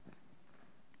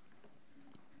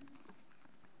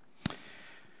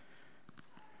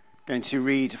Going to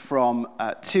read from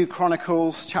 2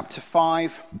 Chronicles chapter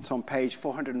 5. It's on page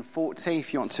 440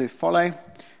 if you want to follow.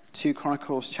 2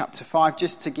 Chronicles chapter 5.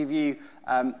 Just to give you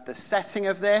the setting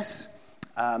of this.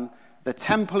 The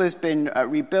temple has been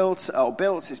rebuilt or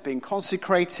built. It's been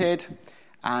consecrated.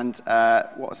 And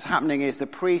what's happening is the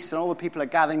priests and all the people are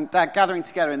gathering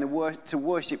together to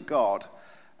worship God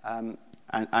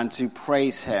and to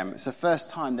praise him. It's the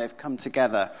first time they've come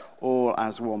together all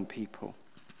as one people.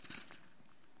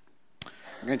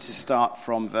 I'm going to start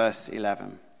from verse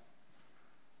 11.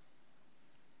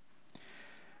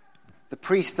 The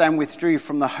priests then withdrew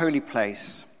from the holy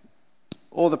place.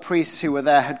 All the priests who were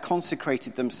there had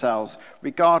consecrated themselves,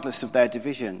 regardless of their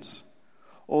divisions.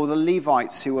 All the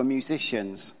Levites who were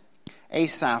musicians,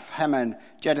 Asaph, Heman,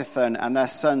 Jeduthun, and their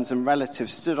sons and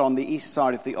relatives stood on the east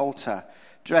side of the altar,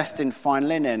 dressed in fine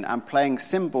linen and playing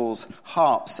cymbals,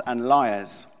 harps, and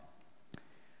lyres.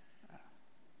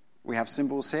 We have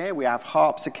cymbals here, we have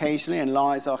harps occasionally, and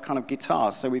lyres are kind of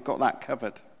guitars, so we've got that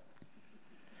covered.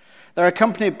 They're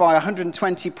accompanied by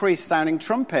 120 priests sounding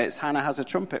trumpets. Hannah has a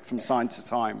trumpet from time to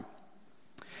time.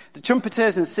 The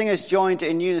trumpeters and singers joined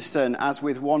in unison as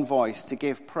with one voice to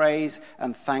give praise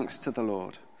and thanks to the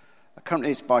Lord.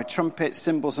 Accompanied by trumpets,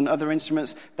 cymbals, and other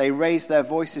instruments, they raised their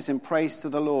voices in praise to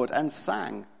the Lord and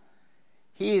sang.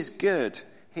 He is good,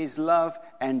 his love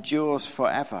endures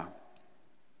forever.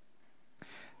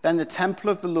 Then the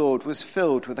temple of the Lord was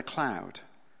filled with a cloud,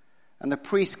 and the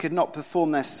priests could not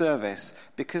perform their service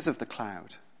because of the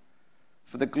cloud,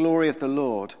 for the glory of the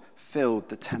Lord filled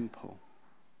the temple.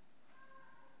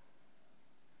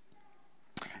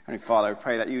 Heavenly Father, I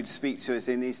pray that you would speak to us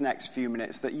in these next few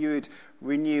minutes, that you would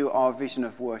renew our vision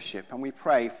of worship. And we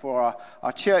pray for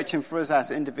our church and for us as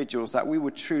individuals that we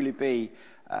would truly be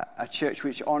a church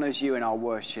which honours you in our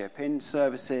worship, in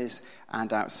services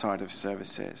and outside of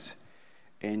services.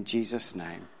 In Jesus'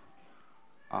 name,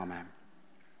 amen.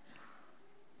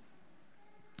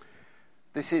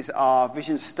 This is our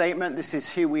vision statement. This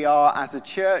is who we are as a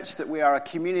church, that we are a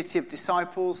community of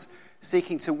disciples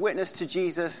seeking to witness to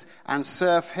Jesus and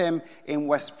serve him in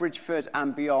West Bridgford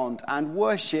and beyond. And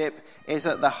worship is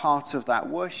at the heart of that.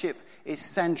 Worship is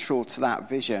central to that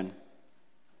vision.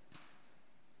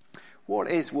 What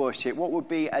is worship? What would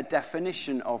be a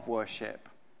definition of worship?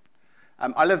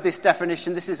 I love this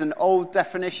definition. This is an old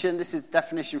definition. This is a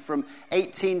definition from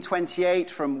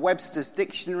 1828 from Webster's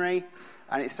Dictionary.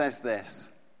 And it says this: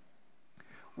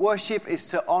 worship is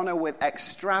to honor with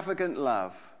extravagant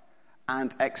love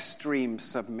and extreme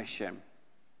submission.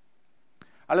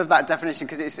 I love that definition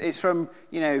because it's from,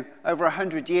 over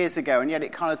 100 years ago, and yet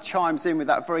it kind of chimes in with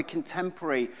that very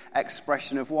contemporary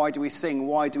expression of why do we sing,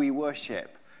 why do we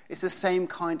worship? It's the same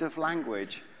kind of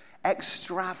language.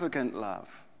 Extravagant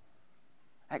love,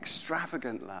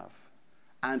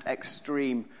 and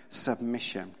extreme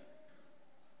submission.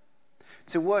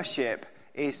 To worship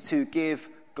is to give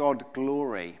God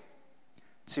glory,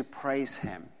 to praise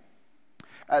him.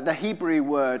 The Hebrew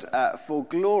word for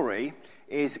glory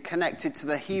is connected to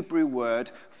the Hebrew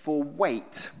word for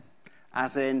weight,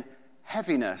 as in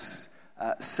heaviness,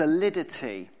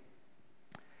 solidity.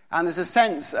 And there's a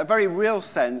sense, a very real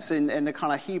sense in the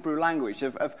kind of Hebrew language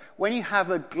of when you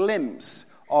have a glimpse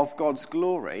of God's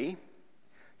glory,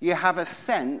 you have a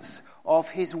sense of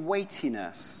his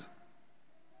weightiness.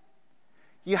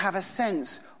 You have a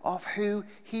sense of who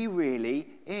he really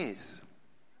is.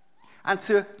 And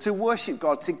to worship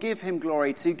God, to give him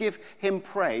glory, to give him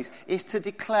praise, is to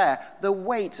declare the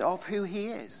weight of who he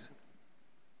is.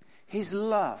 His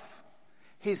love,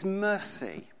 his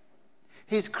mercy,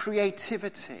 his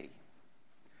creativity,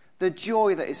 the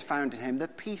joy that is found in him, the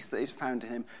peace that is found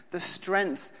in him, the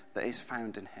strength that is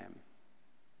found in him.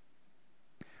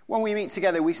 When we meet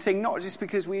together, we sing not just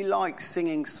because we like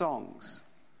singing songs,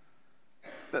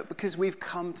 but because we've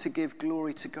come to give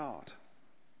glory to God.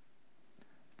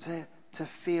 To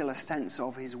feel a sense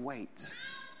of his weight,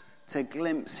 to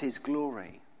glimpse his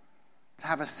glory, to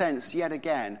have a sense yet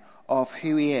again of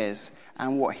who he is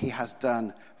and what he has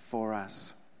done for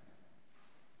us.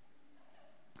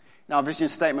 In our vision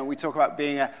statement, we talk about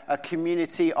being a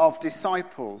community of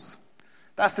disciples.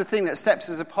 That's the thing that sets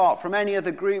us apart from any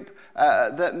other group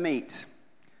that meet.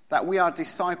 That we are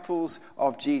disciples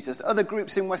of Jesus. Other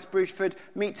groups in West Bridgford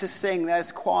meet to sing. There's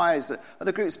choirs.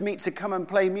 Other groups meet to come and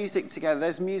play music together.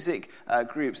 There's music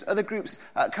groups. Other groups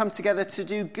come together to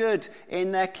do good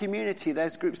in their community.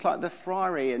 There's groups like the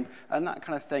Friary and that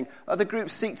kind of thing. Other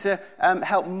groups seek to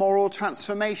help moral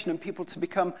transformation and people to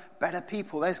become better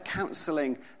people. There's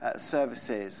counselling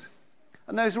services.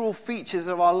 And those are all features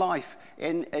of our life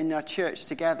in our church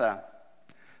together.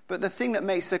 But the thing that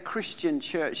makes a Christian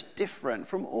church different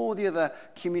from all the other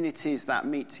communities that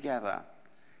meet together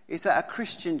is that a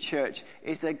Christian church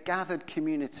is a gathered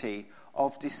community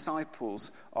of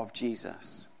disciples of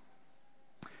Jesus.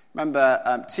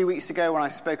 Remember 2 weeks ago when I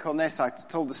spoke on this, I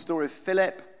told the story of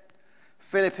Philip.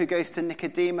 Philip who goes to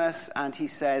Nicodemus and he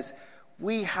says,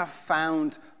 "We have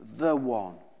found the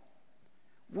one.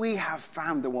 We have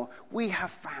found the one. We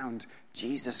have found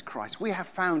Jesus Christ. We have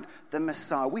found the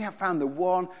Messiah. We have found the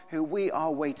one who we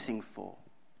are waiting for."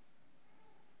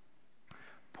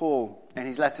 Paul, in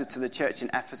his letter to the church in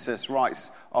Ephesus,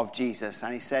 writes of Jesus,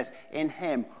 and he says, "In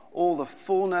him all the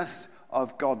fullness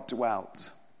of God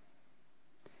dwelt."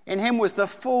 In him was the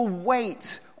full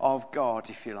weight of God,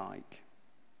 if you like.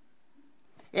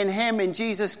 In him, in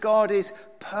Jesus, God is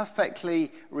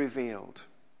perfectly revealed.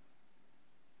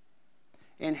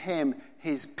 In him,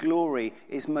 his glory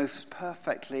is most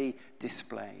perfectly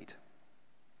displayed.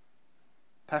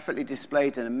 Perfectly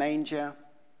displayed in a manger,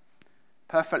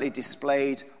 perfectly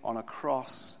displayed on a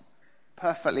cross,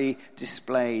 perfectly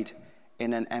displayed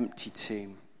in an empty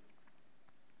tomb.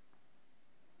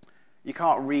 You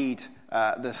can't read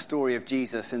the story of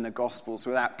Jesus in the Gospels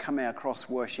without coming across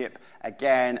worship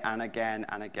again and again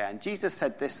and again. Jesus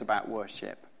said this about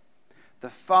worship: "The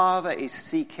Father is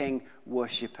seeking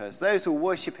worshippers, those who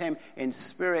worship him in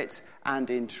spirit and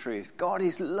in truth." God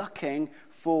is looking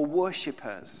for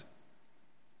worshippers.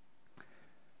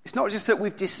 It's not just that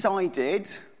we've decided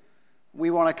we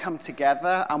want to come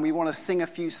together and we want to sing a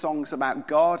few songs about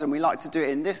God, and we like to do it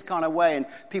in this kind of way, and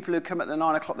people who come at the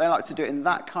 9 o'clock, they like to do it in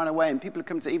that kind of way, and people who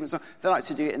come to evensong, they like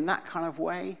to do it in that kind of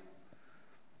way.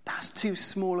 That's too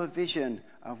small a vision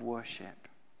of worship.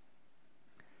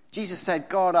 Jesus said,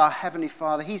 God, our Heavenly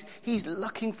Father, he's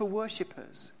looking for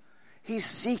worshippers. He's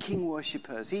seeking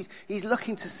worshippers. He's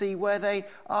looking to see where they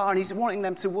are, and he's wanting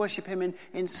them to worship him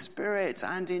in spirit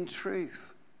and in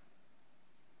truth.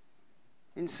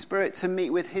 In spirit, to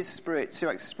meet with his spirit, to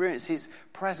experience his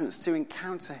presence, to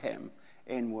encounter him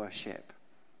in worship.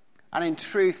 And in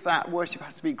truth, that worship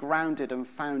has to be grounded and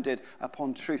founded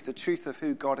upon truth, the truth of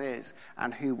who God is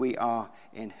and who we are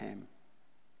in him.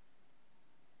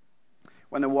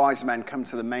 When the wise men come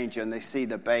to the manger and they see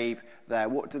the babe there,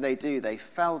 what do? They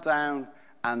fell down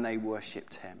and they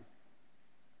worshipped him.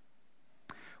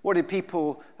 What did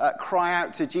people cry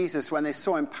out to Jesus when they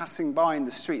saw him passing by in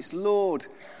the streets? Lord,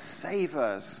 save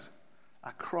us.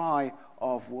 A cry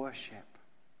of worship.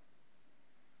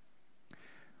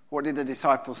 What did the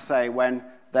disciples say when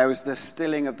there was the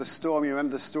stilling of the storm? You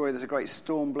remember the story, there's a great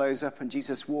storm blows up and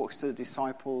Jesus walks to the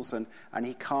disciples and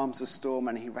he calms the storm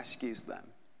and he rescues them.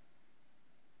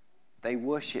 They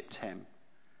worshipped him,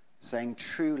 saying,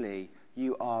 truly,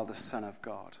 you are the Son of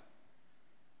God.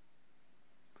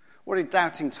 What did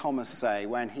doubting Thomas say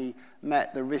when he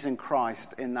met the risen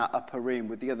Christ in that upper room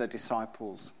with the other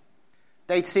disciples?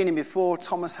 They'd seen him before,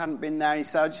 Thomas hadn't been there, and he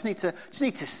said, I just need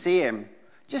to see him.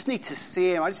 Just need to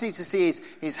see him. I just need to see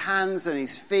his hands and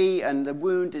his feet and the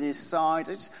wound in his side.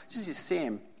 I just need to see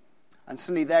him. And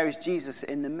suddenly there is Jesus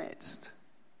in the midst.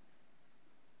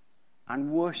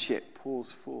 And worship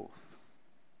pours forth.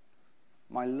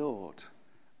 My Lord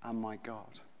and my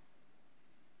God.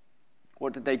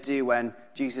 What did they do when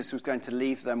Jesus was going to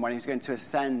leave them, when he was going to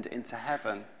ascend into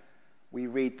heaven? We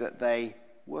read that they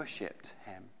worshipped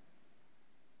him.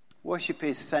 Worship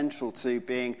is central to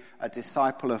being a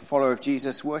disciple, a follower of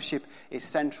Jesus. Worship is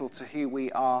central to who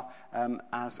we are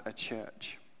as a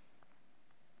church.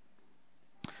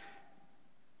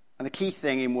 And the key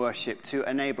thing in worship to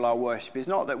enable our worship is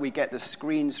not that we get the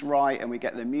screens right and we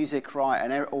get the music right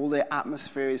and all the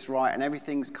atmosphere is right and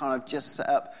everything's kind of just set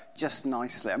up just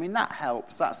nicely. I mean, that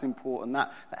helps. That's important.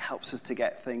 That helps us to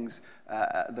get things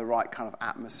the right kind of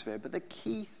atmosphere. But the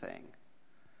key thing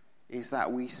is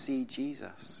that we see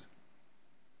Jesus.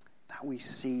 That we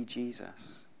see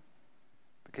Jesus.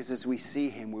 Because as we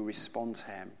see him, we respond to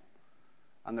him.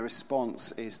 And the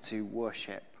response is to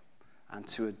worship and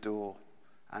to adore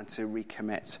and to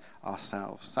recommit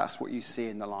ourselves. That's what you see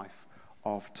in the life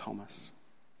of Thomas.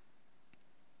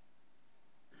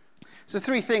 So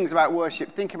 3 things about worship,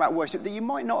 thinking about worship, that you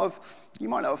might not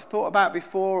have thought about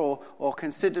before or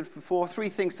considered before. 3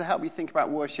 things to help you think about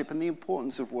worship and the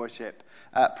importance of worship,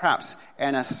 perhaps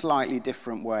in a slightly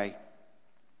different way.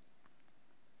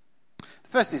 The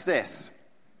first is this.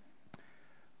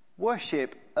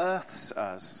 Worship earths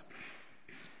us.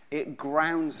 It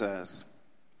grounds us.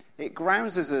 It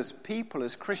grounds us as people,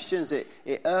 as Christians. It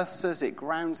earths us, it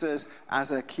grounds us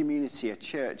as a community, a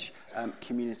church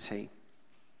community.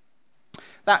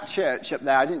 That church up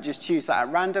there, I didn't just choose that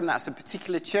at random. That's a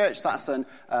particular church. That's an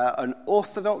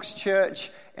Orthodox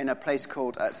church in a place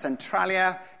called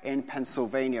Centralia in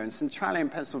Pennsylvania. And Centralia in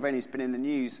Pennsylvania has been in the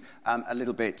news a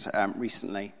little bit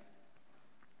recently.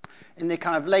 In the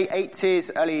kind of late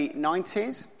 80s, early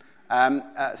 90s,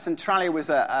 Centralia was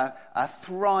a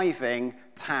thriving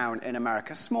town in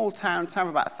America. Small town of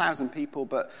about 1,000 people,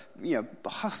 but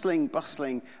hustling,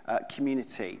 bustling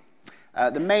community.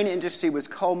 The main industry was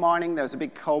coal mining. There was a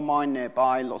big coal mine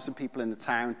nearby. Lots of people in the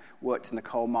town worked in the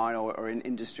coal mine or in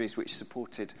industries which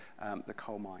supported the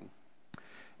coal mine.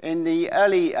 In the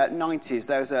early 90s,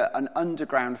 there was an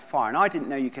underground fire. And I didn't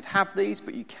know you could have these,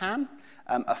 but you can.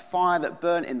 A fire that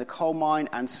burnt in the coal mine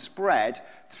and spread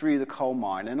through the coal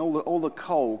mine. And all the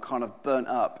coal kind of burnt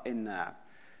up in there.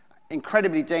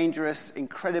 Incredibly dangerous,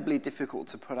 incredibly difficult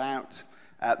to put out.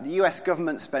 The US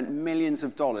government spent millions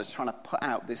of dollars trying to put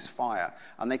out this fire,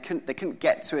 and they couldn't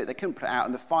get to it. They couldn't put it out,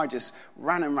 and the fire just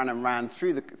ran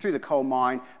through the coal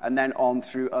mine, and then on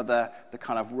through the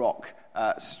kind of rock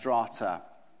strata.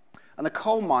 And the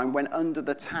coal mine went under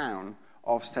the town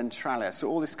of Centralia, so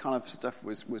all this kind of stuff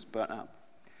was burnt up,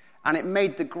 and it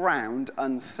made the ground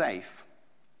unsafe.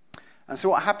 And so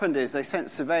what happened is they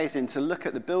sent surveyors in to look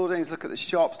at the buildings, look at the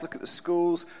shops, look at the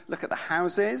schools, look at the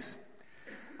houses.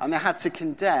 And they had to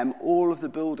condemn all of the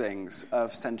buildings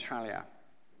of Centralia.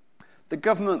 The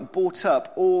government bought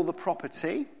up all the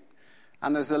property,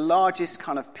 and there's the largest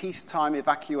kind of peacetime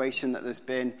evacuation that there's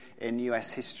been in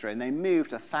US history. And they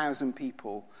moved 1,000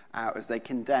 people out as they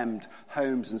condemned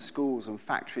homes and schools and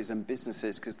factories and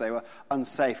businesses because they were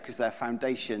unsafe because their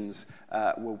foundations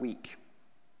were weak.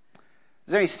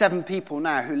 There's only 7 people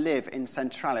now who live in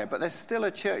Centralia, but there's still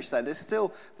a church there. There's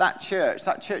still that church.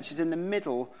 That church is in the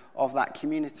middle of that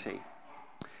community.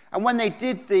 And when they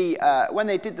did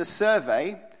the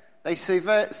survey, they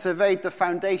surveyed the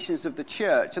foundations of the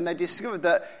church, and they discovered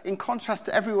that, in contrast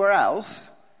to everywhere else,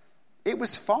 it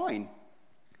was fine.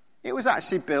 It was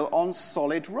actually built on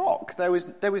solid rock. There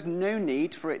was no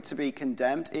need for it to be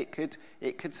condemned. It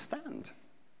could stand.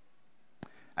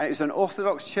 And it was an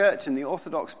Orthodox church, and the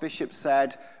Orthodox bishop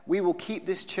said, we will keep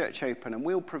this church open and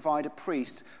we'll provide a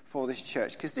priest for this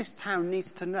church, because this town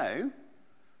needs to know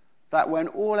that when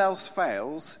all else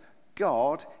fails,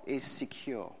 God is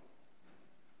secure.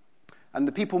 And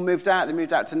the people moved out. They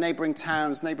moved out to neighbouring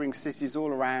towns, neighbouring cities all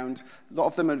around. A lot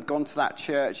of them had gone to that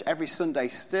church. Every Sunday,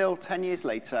 still 10 years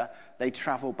later, they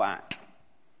travel back.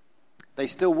 They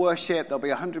still worship. There'll be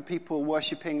 100 people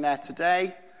worshipping there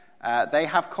today. They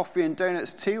have coffee and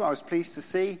donuts too, I was pleased to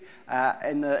see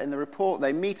in the report.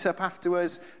 They meet up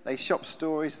afterwards, they shop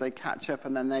stories, they catch up,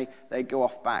 and then they go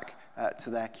off back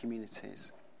to their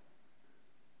communities.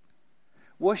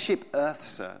 Worship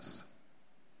earths us.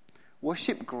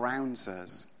 Worship grounds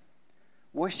us.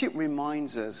 Worship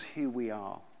reminds us who we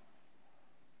are.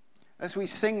 As we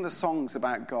sing the songs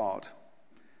about God,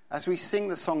 as we sing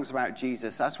the songs about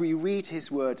Jesus, as we read his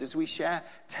words, as we share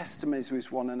testimonies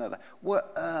with one another, we're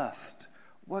earthed,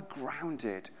 we're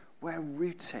grounded, we're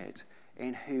rooted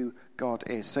in who God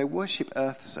is. So worship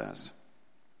earths us.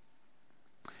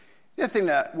 The other thing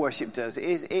that worship does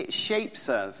is it shapes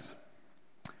us.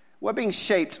 We're being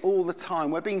shaped all the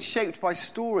time. We're being shaped by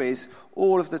stories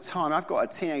all of the time. I've got a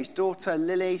teenage daughter,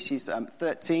 Lily. She's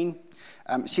 13.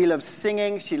 She loves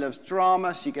singing. She loves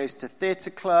drama. She goes to theatre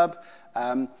club.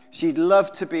 She'd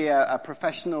love to be a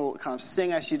professional kind of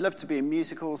singer. She'd love to be in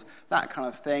musicals, that kind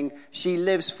of thing. She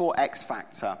lives for X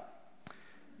Factor.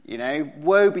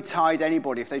 Woe betide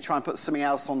anybody if they try and put something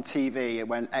else on TV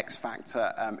when X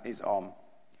Factor is on.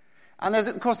 And there's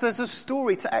a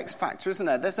story to X Factor, isn't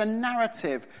there? There's a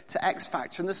narrative to X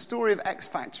Factor, and the story of X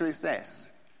Factor is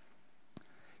this.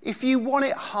 If you want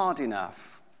it hard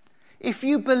enough, if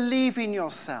you believe in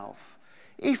yourself,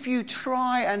 if you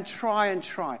try and try and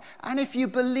try, and if you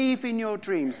believe in your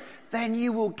dreams, then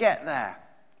you will get there,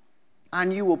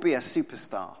 and you will be a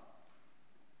superstar.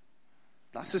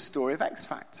 That's the story of X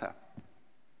Factor.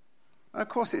 And of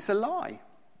course, it's a lie.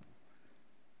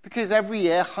 Because every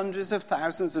year, hundreds of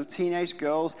thousands of teenage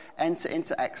girls enter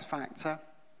into X Factor.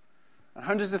 And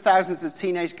hundreds of thousands of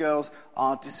teenage girls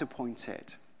are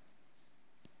disappointed.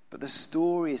 But the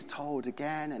story is told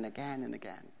again and again and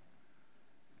again.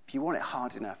 If you want it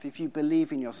hard enough, if you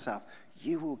believe in yourself,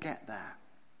 you will get there.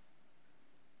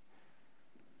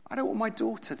 I don't want my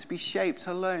daughter to be shaped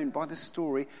alone by the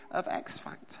story of X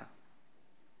Factor.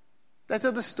 There's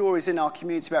other stories in our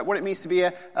community about what it means to be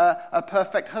a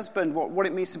perfect husband, what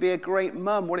it means to be a great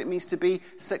mum, what it means to be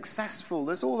successful.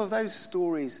 There's all of those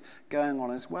stories going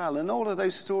on as well. And all of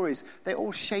those stories, they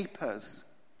all shape us.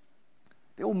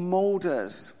 They all mold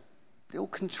us. They all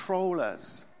control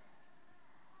us.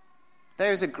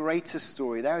 There is a greater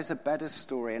story. There is a better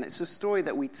story. And it's a story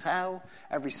that we tell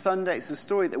every Sunday. It's a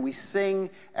story that we sing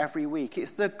every week.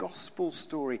 It's the gospel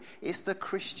story. It's the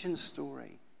Christian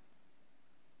story.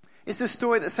 It's the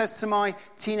story that says to my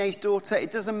teenage daughter, it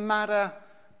doesn't matter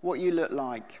what you look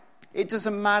like. It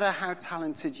doesn't matter how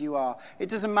talented you are. It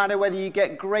doesn't matter whether you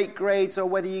get great grades or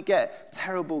whether you get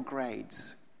terrible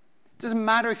grades. It doesn't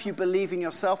matter if you believe in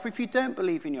yourself or if you don't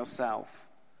believe in yourself.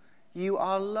 You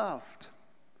are loved.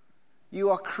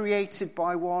 You are created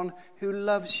by one who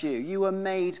loves you. You are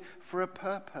made for a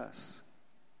purpose.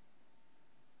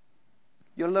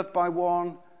 You're loved by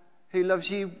one who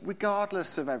loves you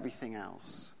regardless of everything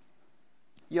else.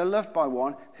 You're loved by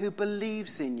one who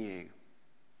believes in you.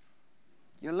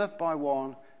 You're loved by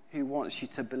one who wants you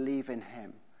to believe in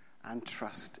him and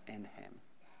trust in him.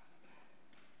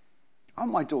 I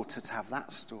want my daughter to have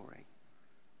that story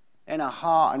in her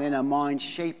heart and in her mind,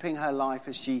 shaping her life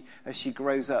as she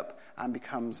grows up and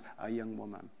becomes a young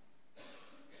woman.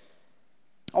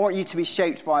 I want you to be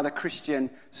shaped by the Christian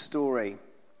story.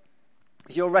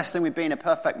 If you're wrestling with being a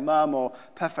perfect mum or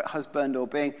perfect husband or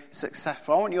being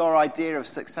successful, I want your idea of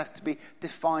success to be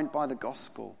defined by the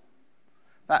gospel.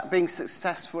 That being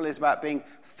successful is about being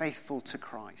faithful to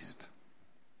Christ.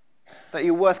 That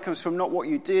your worth comes from not what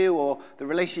you do or the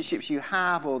relationships you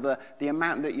have or the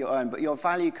amount that you earn, but your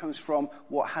value comes from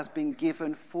what has been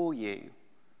given for you.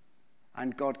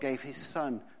 And God gave his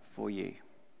Son for you.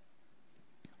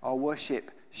 Our worship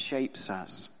shapes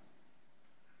us.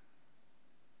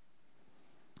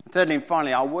 Thirdly and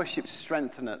finally, our worship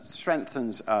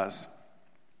strengthens us.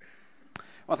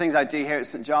 One of the things I do here at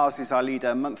St. Giles is I lead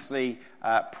a monthly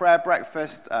prayer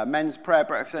breakfast, men's prayer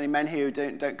breakfast. Any men here who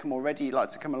don't come already, you'd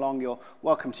like to come along, you're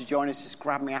welcome to join us. Just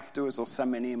grab me afterwards or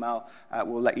send me an email.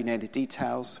 We'll let you know the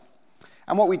details.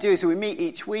 And what we do is we meet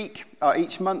each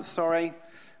month.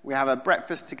 We have a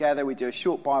breakfast together. We do a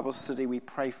short Bible study. We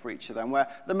pray for each other. And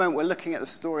at the moment, we're looking at the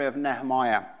story of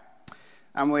Nehemiah.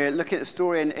 And we're looking at the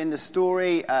story. In the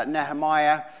story,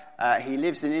 Nehemiah, he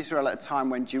lives in Israel at a time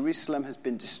when Jerusalem has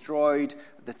been destroyed.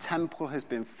 The temple has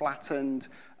been flattened.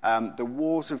 The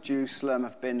walls of Jerusalem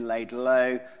have been laid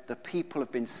low. The people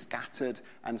have been scattered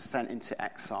and sent into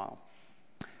exile.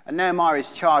 And Nehemiah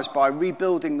is charged by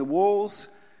rebuilding the walls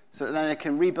so that then they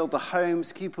can rebuild the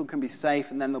homes, people can be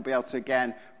safe, and then they'll be able to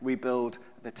again rebuild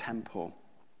the temple.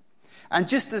 And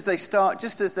just as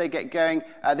they get going,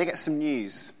 they get some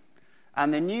news.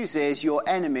 And the news is your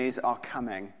enemies are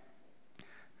coming.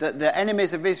 That the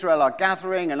enemies of Israel are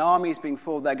gathering, an army is being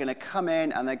formed, they're going to come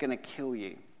in and they're going to kill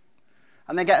you.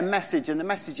 And they get a message, and the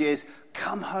message is,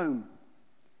 come home.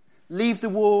 Leave the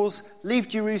walls, leave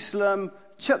Jerusalem,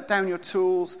 chuck down your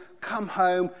tools, come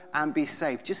home and be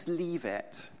safe. Just leave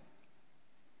it.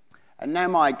 And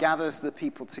Nehemiah gathers the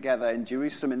people together in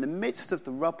Jerusalem in the midst of the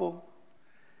rubble.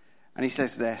 And he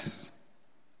says this,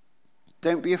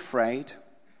 don't be afraid.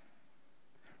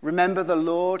 Remember the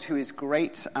Lord who is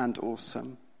great and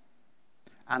awesome.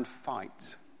 And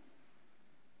fight.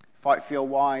 Fight for your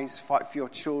wives, fight for your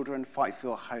children, fight for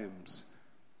your homes.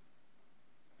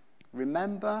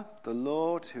 Remember the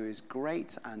Lord who is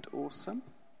great and awesome.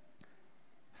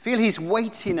 Feel his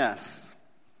weightiness.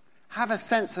 Have a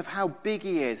sense of how big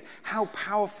he is, how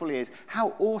powerful he is,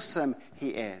 how awesome he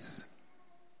is.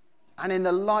 And in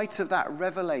the light of that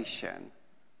revelation,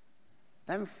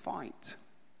 then fight.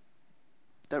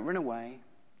 Don't run away.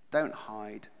 Don't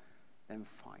hide. Then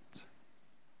fight.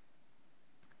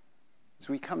 As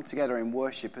we come together in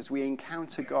worship, as we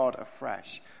encounter God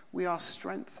afresh, we are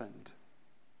strengthened.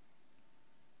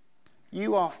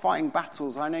 You are fighting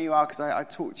battles. I know you are because I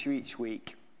talk to you each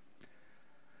week.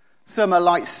 Some are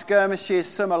like skirmishes,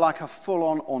 some are like a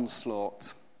full-on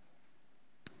onslaught.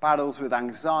 Battles with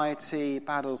anxiety,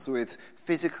 battles with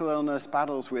physical illness,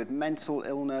 battles with mental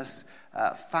illness,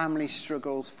 family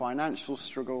struggles, financial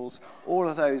struggles, all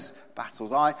of those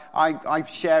battles. I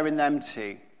share in them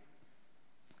too.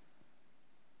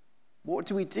 What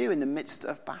do we do in the midst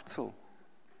of battle?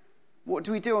 What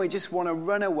do we do when we just want to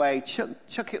run away,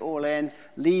 chuck it all in,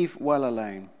 leave well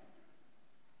alone?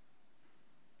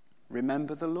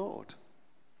 Remember the Lord,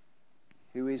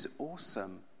 who is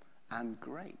awesome and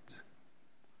great,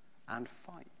 and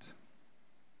fight.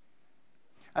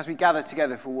 As we gather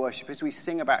together for worship, as we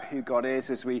sing about who God is,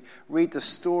 as we read the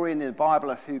story in the Bible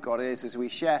of who God is, as we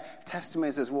share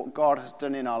testimonies as what God has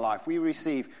done in our life, we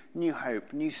receive new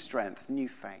hope, new strength, new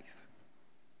faith.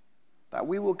 That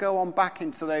we will go on back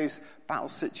into those battle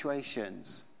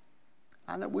situations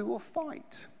and that we will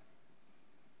fight.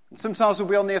 And sometimes we'll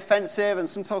be on the offensive and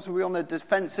sometimes we'll be on the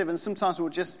defensive and sometimes we'll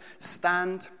just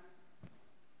stand.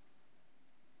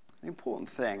 The important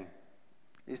thing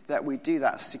is that we do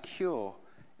that secure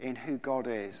in who God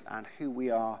is and who we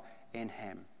are in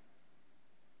him.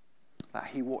 That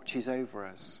he watches over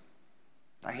us.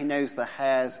 That he knows the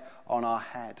hairs on our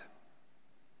head.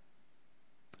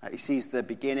 That he sees the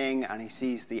beginning and he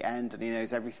sees the end and he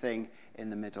knows everything in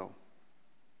the middle.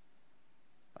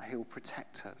 That he will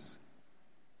protect us.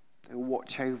 That he will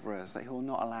watch over us. That he will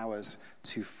not allow us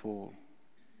to fall.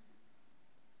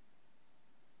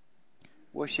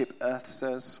 Worship earths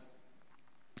us.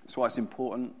 That's why it's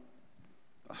important.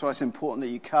 That's why it's important that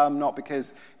you come, not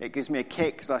because it gives me a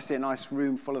kick because I see a nice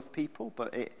room full of people,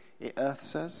 but it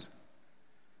earths us.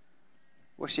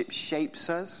 Worship shapes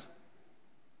us.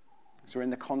 So we're in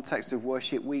the context of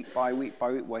worship week by week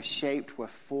by week. We're shaped, we're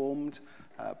formed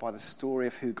by the story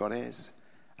of who God is.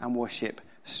 And worship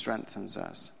strengthens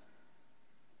us.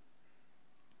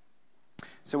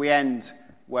 So we end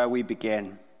where we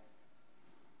begin.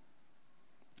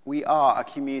 We are a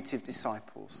community of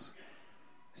disciples,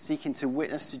 seeking to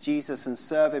witness to Jesus and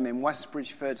serve him in West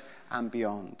Bridgford and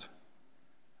beyond.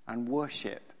 And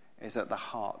worship is at the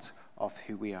heart of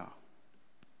who we are.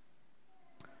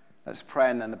 Let's pray,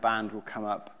 and then the band will come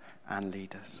up and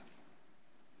lead us.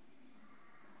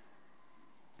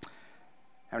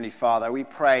 Heavenly Father, we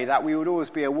pray that we would always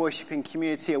be a worshipping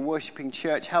community, a worshipping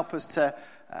church. Help us to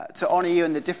honour you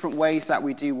in the different ways that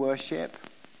we do worship.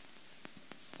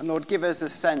 And Lord, give us a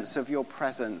sense of your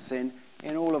presence in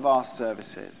all of our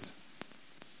services.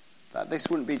 That this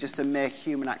wouldn't be just a mere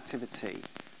human activity,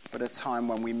 but a time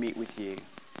when we meet with you.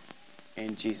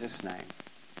 In Jesus' name,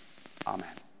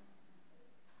 amen.